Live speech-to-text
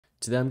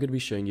Today I'm going to be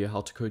showing you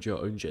how to code your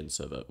own gen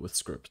server with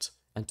Skript.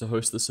 And to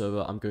host the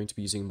server, I'm going to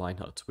be using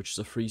Minehut, which is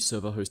a free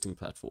server hosting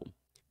platform.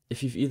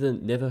 If you've either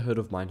never heard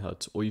of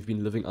Minehut or you've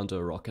been living under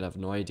a rock and have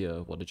no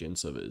idea what a gen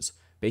server is,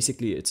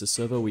 basically it's a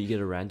server where you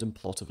get a random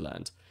plot of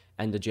land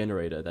and a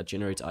generator that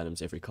generates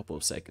items every couple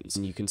of seconds,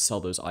 and you can sell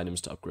those items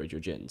to upgrade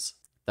your gens.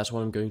 That's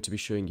what I'm going to be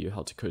showing you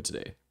how to code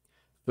today.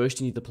 First,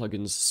 you need the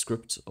plugins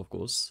Skript, of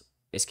course,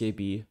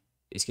 skb,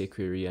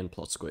 skquery, and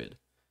plot squared.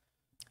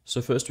 So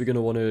first we're going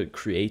to want to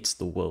create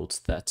the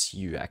world that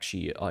you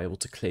actually are able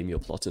to claim your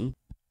plot in.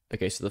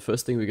 Okay, so the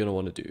first thing we're going to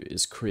want to do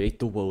is create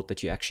the world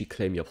that you actually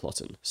claim your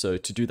plot in. So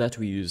to do that,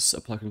 we use a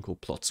plugin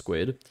called plot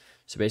squared.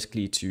 So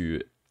basically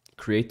to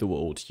create the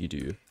world, you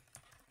do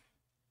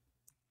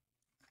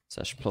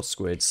 /plot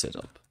squared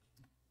setup.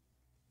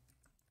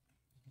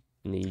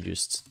 And then you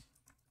just,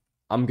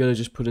 I'm going to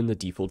just put in the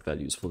default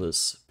values for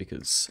this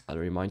because I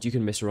don't really mind. You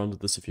can mess around with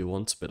this if you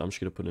want, but I'm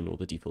just going to put in all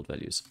the default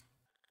values.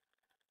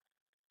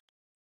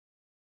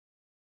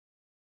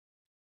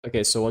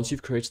 Okay, so once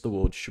you've created the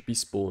world, you should be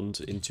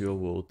spawned into a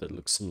world that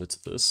looks similar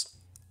to this.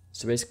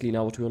 So basically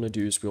now what we want to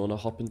do is we want to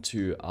hop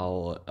into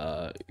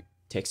our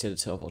text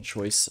editor of our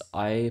choice.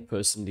 I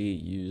personally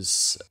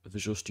use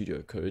Visual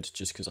Studio Code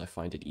just because I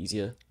find it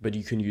easier, but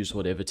you can use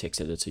whatever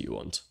text editor you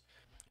want.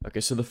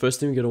 Okay, so the first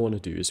thing we're going to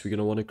want to do is we're going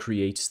to want to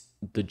create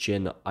the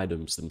gen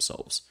items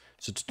themselves.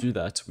 So to do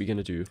that, we're going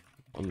to do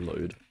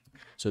onload.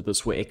 So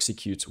this will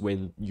execute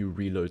when you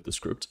reload the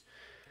script.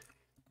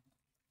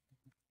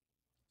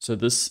 So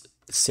this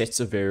sets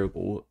a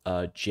variable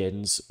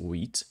gens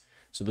wheat.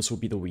 So this will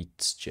be the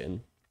wheat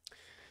gen.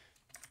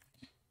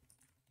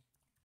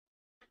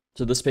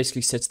 So this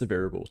basically sets the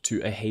variable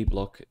to a hay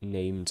block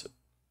named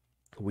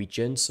wheat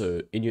gen.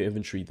 So in your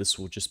inventory, this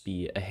will just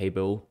be a hay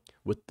bale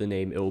with the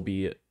name. It will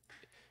be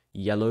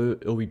yellow.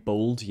 It will be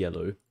bold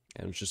yellow,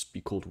 and it'll just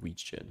be called wheat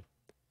gen.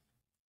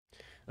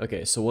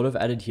 Okay, so what I've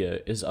added here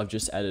is I've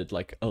just added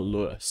like a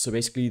lure. So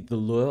basically the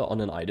lure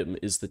on an item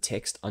is the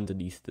text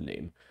underneath the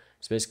name.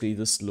 So basically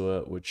this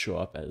lure would show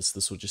up as,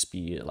 this will just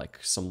be like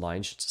some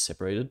lines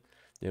separated.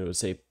 Then it would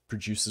say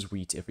produces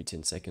wheat every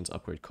 10 seconds,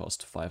 upgrade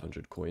cost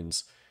 500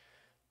 coins,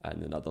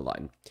 and another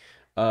line.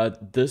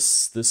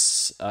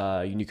 This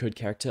Unicode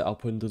character I'll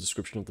put in the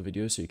description of the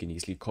video so you can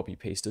easily copy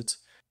paste it.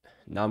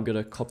 Now I'm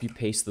gonna copy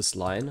paste this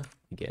line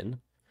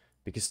again,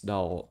 because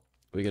now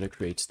we're gonna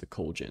create the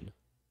Colgen.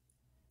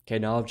 Okay,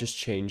 now I've just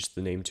changed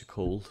the name to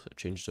coal,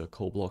 changed to a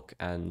coal block,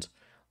 and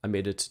I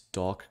made it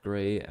dark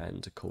gray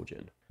and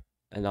Colgen.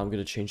 And now I'm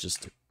going to change this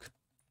to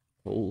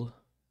coal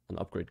and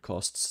upgrade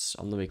costs.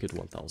 I'm going to make it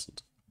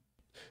 1000.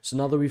 So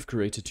now that we've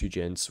created two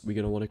gens, we're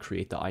going to want to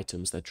create the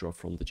items that drop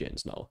from the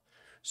gens now.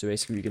 So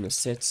basically we're going to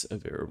set a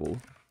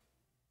variable.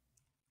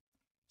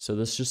 So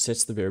this just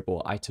sets the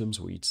variable items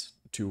wheat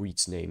to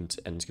wheats named,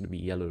 and it's going to be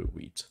yellow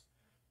wheat.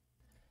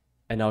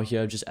 And now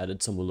here I've just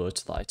added some alert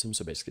to the item.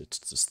 So basically it's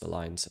just the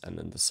lines, and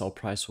then the sell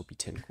price will be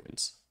 10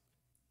 coins.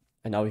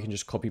 And now we can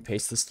just copy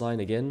paste this line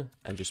again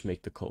and just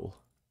make the coal.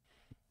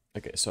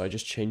 Okay, so I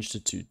just changed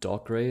it to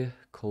dark gray,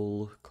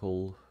 coal,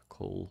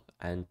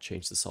 and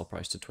changed the sell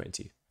price to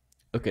 20.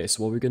 Okay,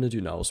 so what we're going to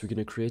do now is we're going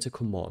to create a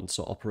command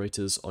so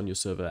operators on your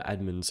server,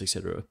 admins,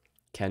 etc.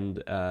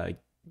 can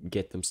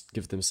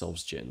give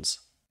themselves gens.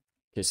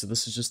 Okay, so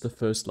this is just the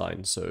first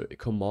line, so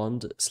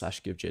command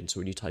 /give gen, so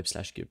when you type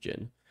 /give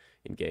gen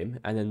in game,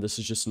 and then this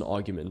is just an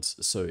argument,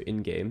 so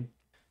in game,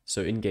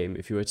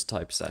 if you were to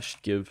type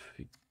 /give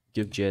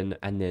gen,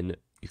 and then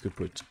you could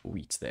put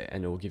wheat there,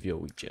 and it will give you a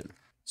wheat gen.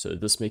 So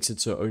this makes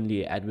it so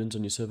only admins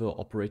on your server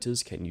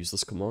operators can use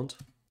this command.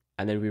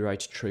 And then we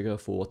write trigger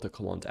for what the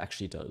command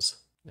actually does.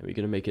 And we're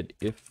going to make it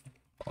if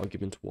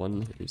argument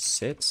 1 is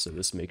set. So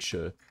this makes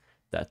sure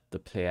that the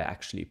player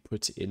actually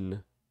puts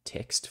in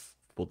text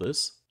for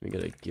this. We're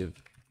going to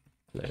give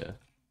player.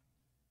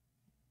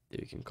 There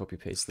we can copy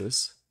paste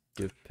this.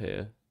 Give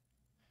player.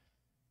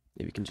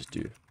 Then we can just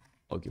do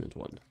argument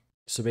 1.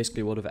 So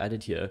basically what I've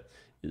added here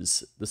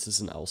is this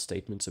is an else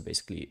statement. So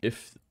basically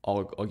if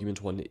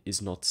argument 1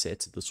 is not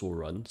set, this will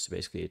run. So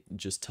basically it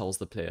just tells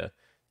the player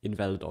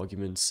invalid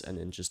arguments and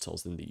then just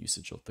tells them the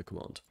usage of the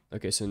command.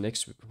 Okay, so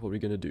next what we're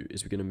going to do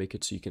is we're going to make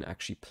it so you can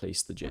actually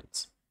place the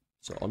gens.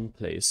 So on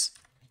place,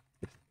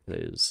 if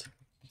players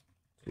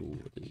tool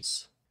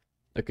is.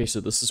 Okay, so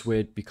this is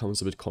where it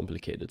becomes a bit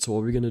complicated. So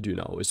what we're going to do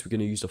now is we're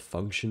going to use a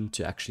function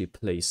to actually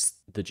place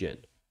the gen.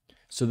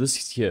 So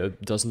this here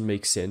doesn't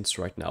make sense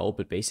right now,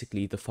 but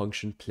basically the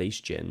function place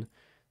gen,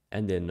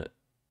 and then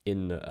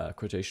in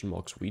quotation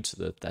marks wheat,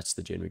 so that's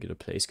the gen we're going to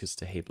place because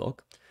it's a hay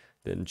block,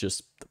 then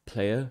just the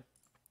player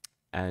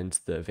and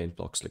the event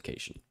block's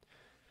location.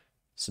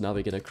 So now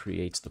we're going to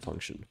create the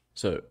function.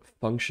 So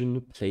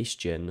function place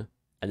gen,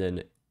 and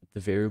then the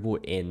variable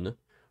n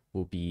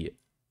will be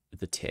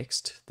the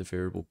text, the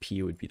variable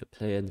p would be the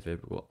player, and the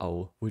variable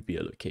l would be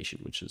a location,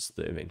 which is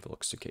the event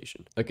block's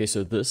location. Okay,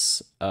 so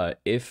this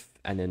if,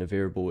 and then a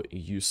variable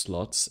u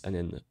slots, and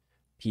then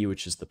p,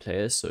 which is the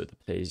player, so the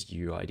player's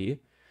UID,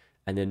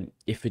 and then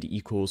if it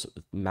equals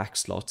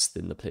max slots,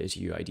 then the player's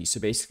UID. So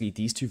basically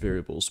these two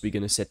variables, we're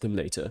going to set them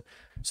later.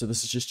 So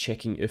this is just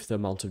checking if the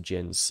amount of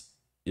gens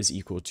is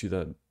equal to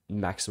the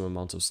maximum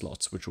amount of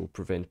slots, which will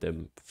prevent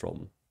them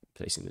from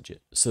placing the gen.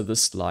 So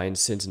this line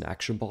sends an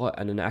action bar,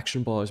 and an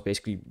action bar is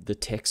basically the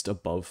text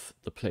above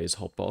the player's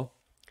hotbar.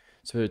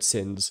 So it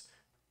sends,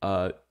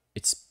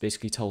 it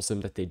basically tells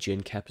them that their gen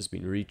cap has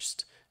been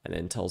reached, and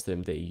then tells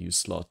them their use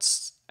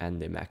slots and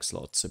their max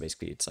slots. So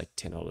basically it's like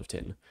 10 out of 10,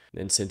 and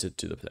then sends it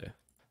to the player.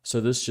 So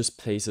this just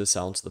plays a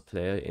sound to the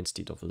player,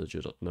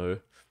 entity.villager.no,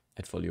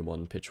 at volume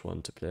 1, pitch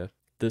 1 to player.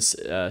 This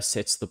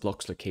sets the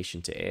block's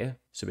location to air,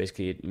 so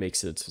basically it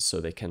makes it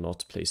so they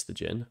cannot place the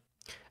gen,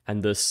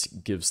 and this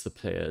gives the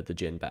player the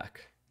gen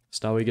back.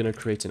 So now we're going to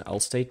create an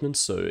else statement,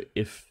 so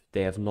if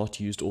they have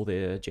not used all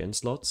their gen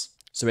slots.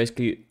 So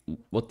basically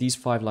what these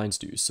 5 lines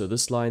do, so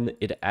this line,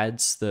 it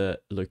adds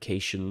the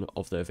location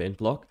of the event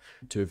block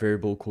to a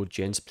variable called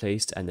gens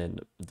placed, and then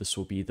this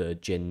will be the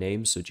gen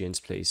name, so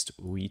gens placed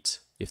wheat,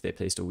 if they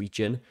placed a wheat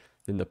gen,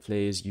 then the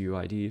player's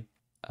UID,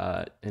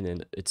 and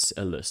then it's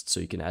a list,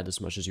 so you can add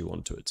as much as you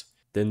want to it.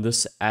 Then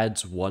this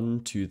adds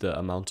 1 to the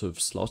amount of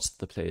slots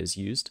the players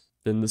used.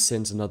 Then this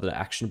sends another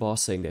action bar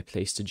saying they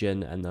placed a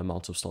gen and the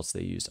amount of slots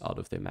they used out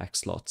of their max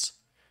slots.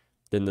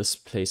 Then this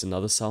plays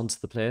another sound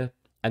to the player,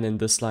 and then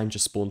this line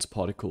just spawns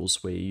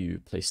particles where you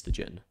place the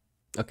gen.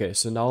 Okay,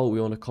 so now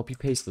we want to copy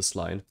paste this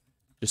line,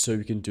 just so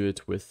we can do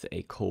it with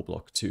a call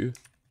block too.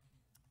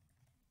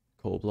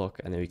 Call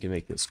block, and then we can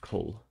make this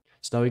call.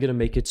 So now we're going to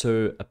make it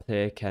so a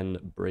player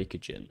can break a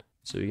gen.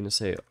 So we're going to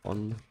say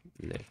on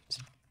left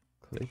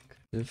click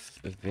if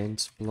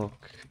event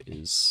block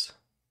is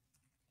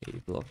a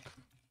block.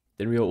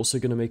 Then we are also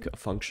going to make a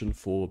function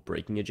for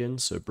breaking a gen.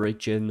 So break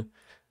gen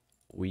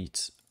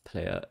wheat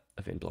player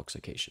event block's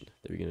location.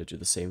 Then we're going to do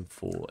the same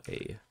for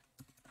a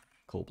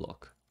call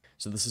block.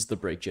 So this is the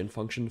break gen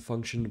function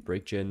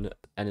break gen,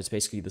 and it's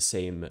basically the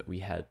same we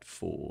had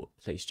for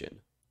place gen.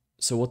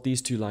 So what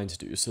these 2 lines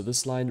do, so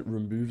this line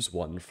removes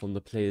 1 from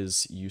the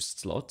player's used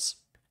slots,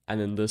 and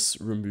then this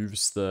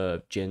removes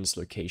the gens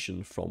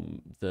location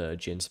from the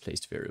gens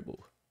placed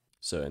variable.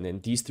 So, and then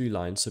these 3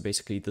 lines, so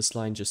basically this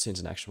line just sends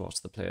an action bar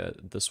to the player,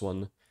 this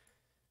one,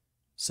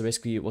 so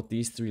basically what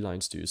these 3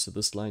 lines do, so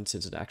this line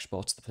sends an action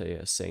bar to the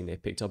player saying they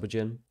picked up a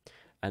gen,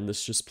 and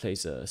this just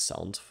plays a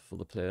sound for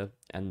the player,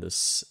 and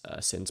this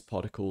sends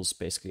particles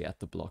basically at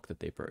the block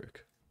that they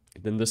broke.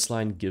 Then this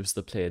line gives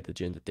the player the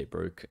gen that they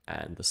broke,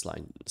 and this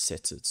line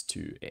sets it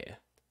to air.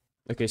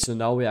 Okay, so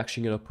now we're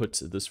actually going to put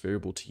this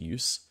variable to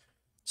use.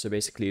 So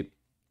basically,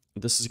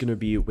 this is going to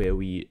be where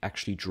we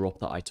actually drop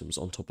the items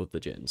on top of the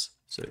gens.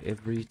 So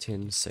every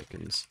 10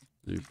 seconds,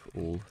 loop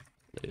all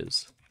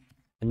players.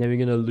 And then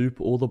we're going to loop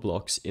all the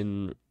blocks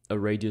in a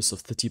radius of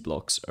 30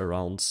 blocks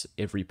around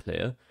every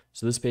player.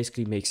 So this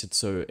basically makes it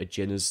so a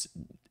gen is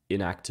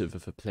inactive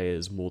if a player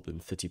is more than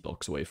 30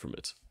 blocks away from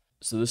it.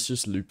 So this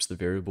just loops the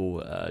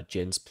variable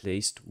gens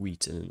placed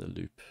wheat, and then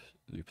the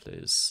loop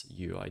player's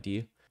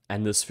UID.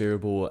 And this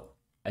variable,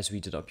 as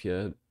we did up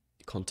here,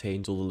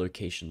 contains all the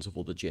locations of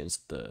all the gens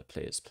that the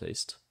players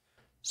placed.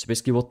 So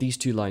basically what these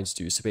 2 lines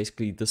do, so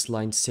basically this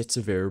line sets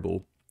a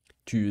variable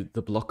to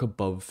the block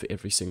above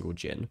every single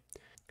gen,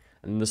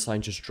 and this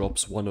line just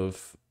drops one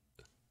of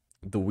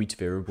the wheat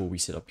variable we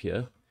set up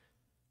here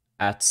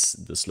at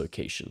this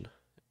location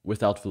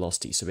without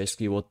velocity. So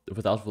basically what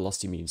without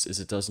velocity means is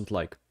it doesn't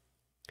like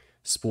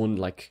spawn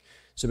like,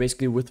 so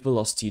basically with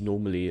velocity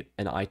normally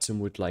an item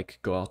would like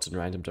go out in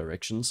random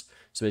directions,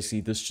 so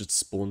basically this just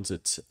spawns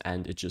it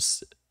and it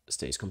just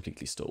stays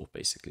completely still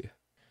basically.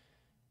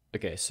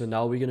 Okay, so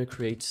now we're going to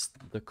create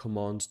the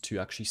command to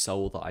actually sell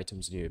all the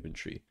items in your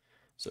inventory.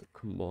 So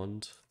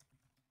command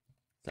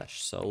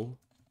 /sell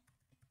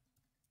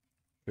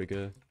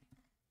trigger.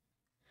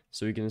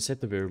 So we're going to set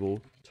the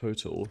variable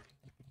total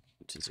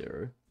to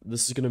 0.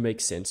 This is going to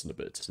make sense in a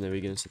bit. So then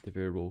we're going to set the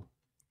variable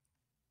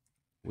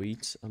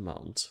wheat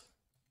amount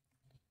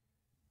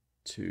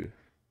to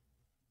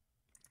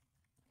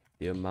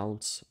the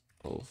amount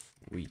of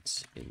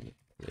wheat in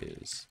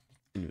player's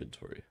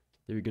inventory.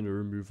 Then we're going to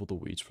remove all the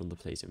wheat from the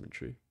player's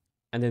inventory.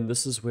 And then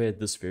this is where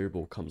this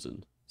variable comes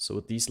in. So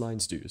what these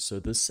lines do, so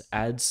this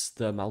adds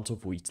the amount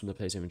of wheat in the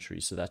player's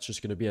inventory. So that's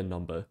just going to be a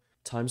number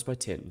times by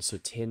 10. So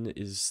 10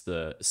 is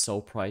the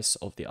sell price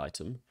of the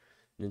item.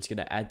 And then it's going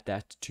to add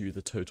that to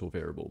the total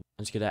variable.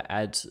 And it's going to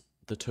add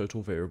the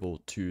total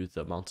variable to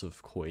the amount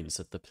of coins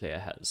that the player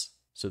has.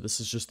 So this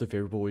is just the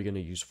variable we're going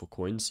to use for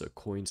coins. So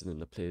coins and then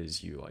the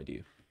player's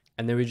UID.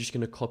 And then we're just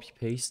going to copy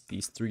paste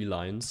these 3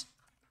 lines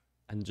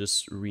and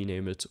just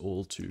rename it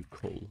all to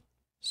call.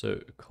 So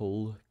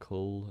call,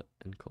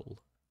 and call.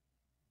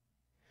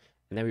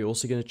 And then we're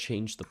also going to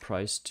change the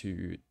price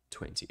to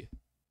 20.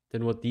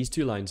 Then what these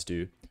 2 lines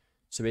do,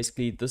 so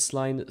basically this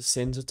line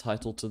sends a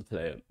title to the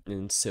player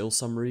in sales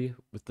summary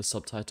with the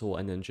subtitle,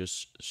 and then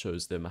just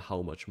shows them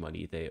how much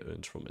money they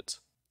earned from it.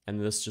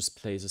 And this just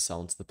plays a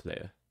sound to the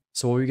player.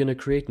 So what we're going to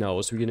create now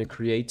is we're going to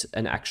create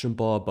an action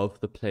bar above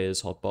the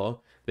player's hotbar.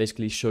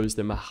 Basically shows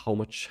them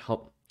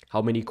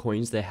how many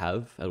coins they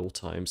have at all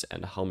times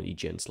and how many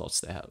gen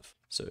slots they have.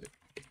 So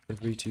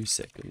every 2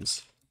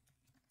 seconds,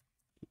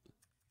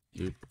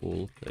 loop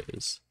all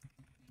players.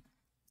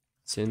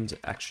 Send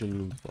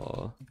action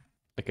bar.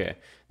 Okay,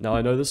 now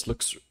I know this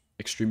looks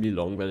extremely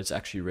long, but it's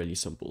actually really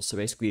simple. So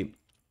basically,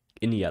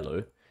 in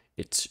yellow,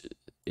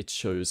 it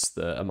shows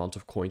the amount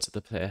of coins that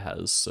the player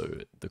has,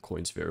 so the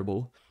coins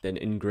variable. Then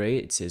in gray,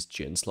 it says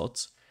gen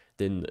slots.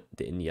 Then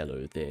in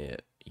yellow, their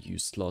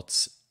use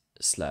slots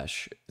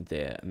slash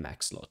their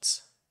max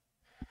slots.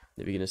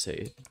 Then we're gonna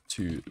say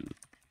to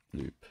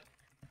loop.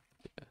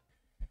 Yeah.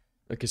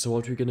 Okay, so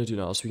what we're gonna do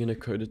now is we're gonna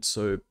code it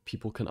so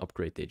people can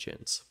upgrade their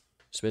gens.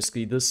 So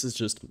basically, this is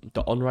just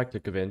the on right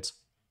click event,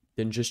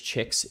 then just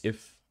checks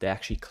if they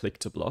actually click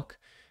to block,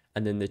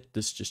 and then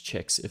this just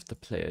checks if the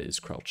player is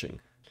crouching.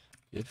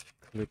 If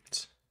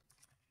clicked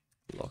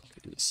block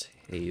is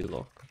hey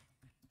lock.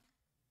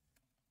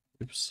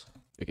 Oops.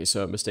 Okay,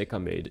 so a mistake I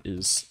made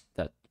is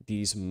that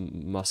these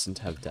mustn't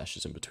have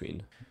dashes in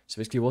between. So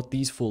basically what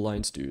these 4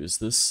 lines do is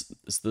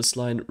this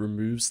line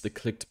removes the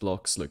clicked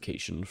block's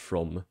location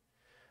from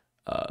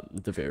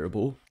the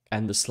variable,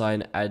 and this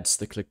line adds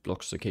the click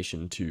block's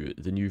location to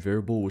the new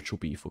variable, which will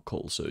be for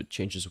coal. So it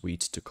changes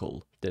wheat to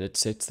coal. Then it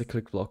sets the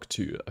click block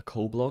to a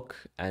coal block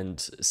and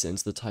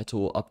sends the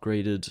title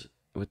upgraded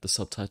with the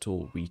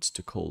subtitle wheat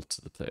to coal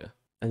to the player.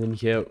 And then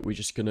here we're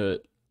just gonna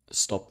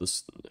stop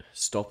this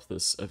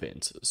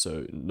event,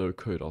 so no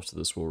code after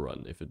this will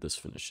run if this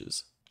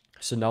finishes.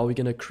 So now we're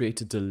gonna create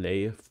a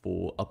delay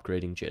for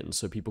upgrading gens,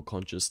 so people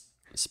can't just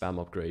spam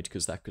upgrade,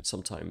 because that could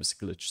sometimes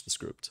glitch the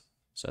script.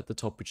 So at the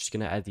top, we're just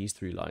going to add these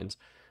 3 lines.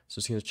 So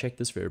it's going to check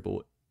this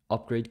variable,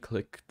 upgrade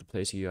click, the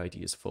player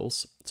UID is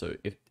false. So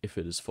if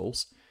it is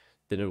false,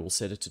 then it will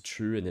set it to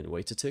true and then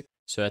wait a tick.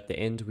 So at the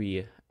end,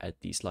 we add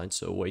these lines.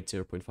 So wait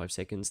 0.5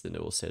 seconds, then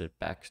it will set it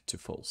back to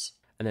false.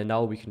 And then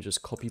now we can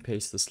just copy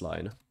paste this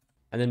line.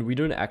 And then we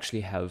don't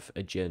actually have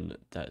a gen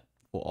that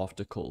for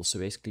after call. So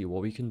basically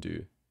what we can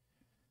do,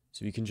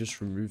 so we can just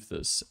remove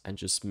this and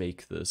just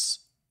make this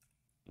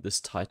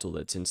title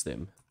that sends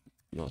them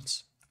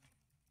not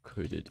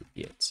coded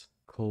yet.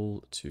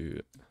 Call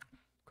to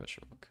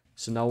question mark.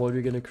 So now what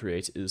we're going to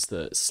create is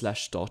the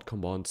 /start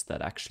command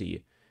that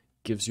actually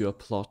gives you a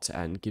plot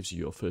and gives you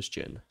your first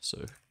gen.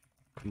 So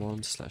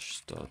command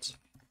 /start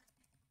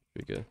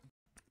trigger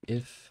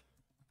if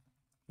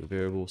the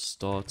variable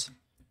start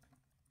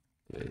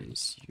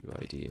is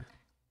UID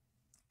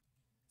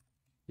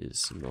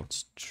is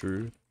not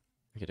true.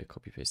 I'm going to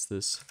copy paste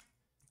this,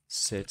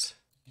 set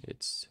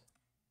it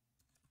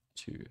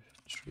to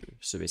true.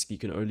 So basically you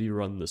can only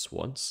run this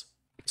once.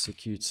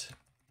 Execute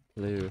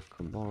player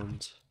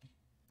command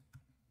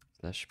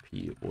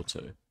 /p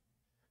auto.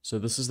 So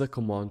this is the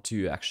command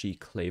to actually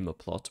claim a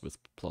plot with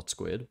plot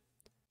squared.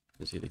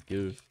 It's either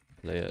give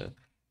player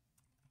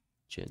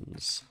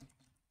gens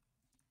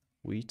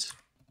wheat.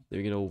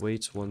 Then we're going to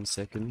wait 1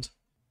 second.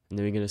 And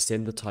then we're going to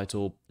send the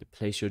title,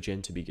 place your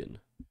gen to begin,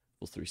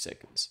 for 3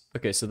 seconds.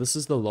 Okay, so this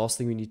is the last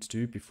thing we need to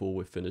do before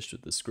we're finished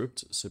with the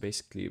script. So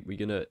basically, we're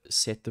going to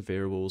set the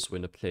variables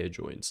when a player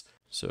joins.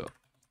 So,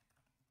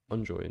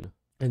 onJoin.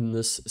 And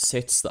this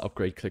sets the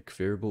upgrade click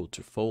variable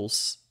to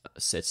false,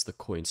 sets the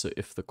coin. So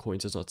if the coin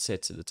is not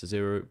set, set it to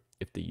 0.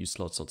 If the use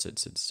slot's not set,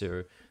 set it to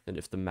 0. And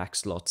if the max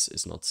slots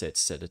is not set,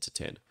 set it to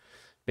 10.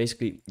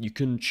 Basically, you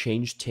can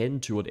change 10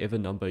 to whatever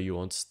number you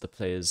want the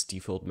player's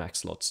default max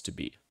slots to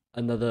be.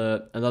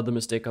 Another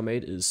mistake I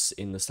made is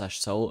in the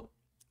 /cell,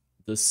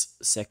 this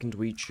second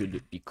wheat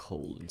should be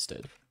coal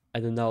instead.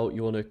 And then now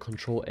you want to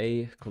Control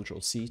A,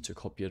 Control C to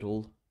copy it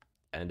all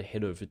and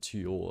head over to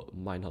your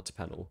Minehut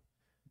panel.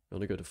 You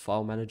want to go to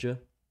File Manager,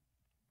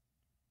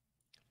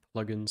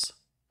 Plugins,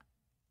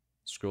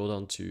 scroll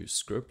down to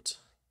Script,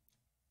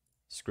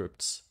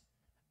 Scripts,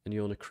 and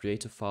you want to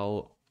create a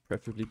file,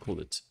 preferably call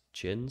it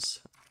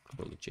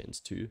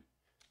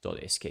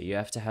gens2.sk. You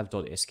have to have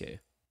 .sk.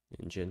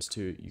 In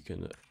gens2, you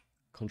can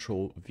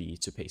Control V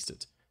to paste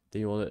it.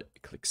 Then you want to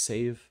click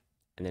Save,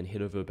 and then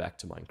head over back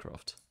to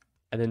Minecraft.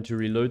 And then to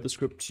reload the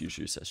script, you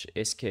use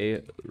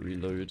 /sk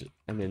reload,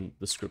 and then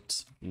the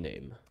script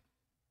name.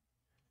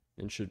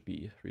 And should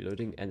be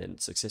reloading, and then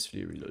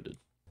successfully reloaded.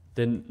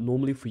 Then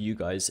normally for you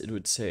guys, it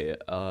would say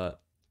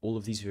all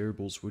of these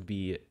variables would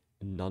be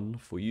none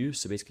for you.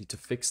 So basically to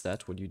fix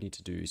that, what you need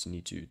to do is you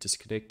need to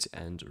disconnect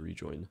and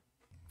rejoin.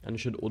 And it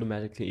should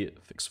automatically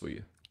fix for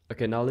you.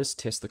 Okay, now let's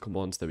test the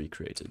commands that we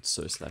created.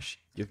 So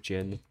 /give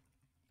gen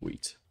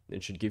wheat. Then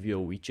it should give you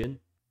a wheat gen.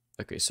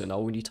 Okay, so now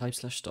when you type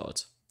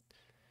 /start,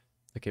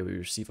 okay, we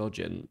receive our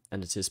gen,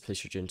 and it says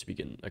place your gen to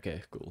begin.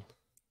 Okay, cool.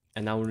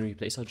 And now when we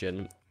place our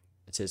gen,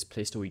 it says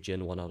place the wheat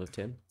gen 1 out of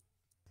 10.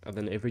 And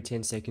then every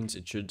 10 seconds,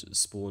 it should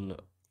spawn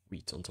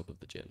wheat on top of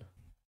the gen.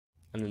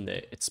 And then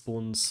there, it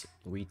spawns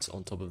wheat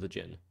on top of the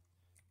gen.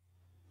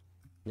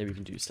 Then we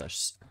can do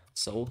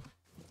 /sell,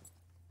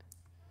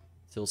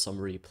 till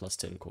summary plus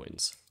 10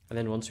 coins. And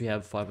then once we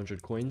have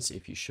 500 coins,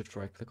 if you shift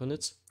right click on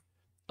it,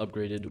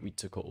 upgraded wheat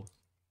to coal.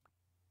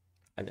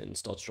 And then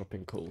starts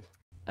dropping coal.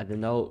 And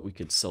then now we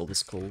could sell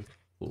this coal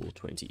for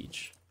 20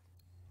 each.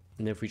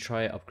 And if we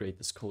try upgrade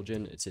this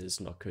Colgen, it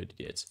says not coded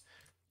yet.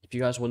 If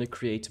you guys want to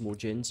create more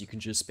gens, you can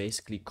just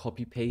basically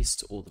copy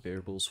paste all the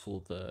variables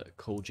for the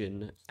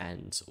Colgen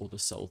and all the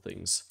cell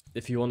things.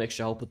 If you want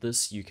extra help with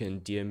this, you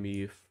can DM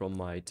me from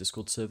my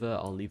Discord server.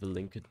 I'll leave a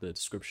link in the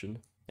description.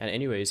 And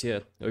anyways, yeah,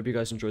 I hope you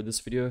guys enjoyed this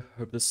video.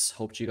 Hope this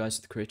helped you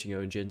guys with creating your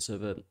own gen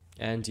server.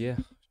 And yeah,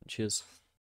 cheers.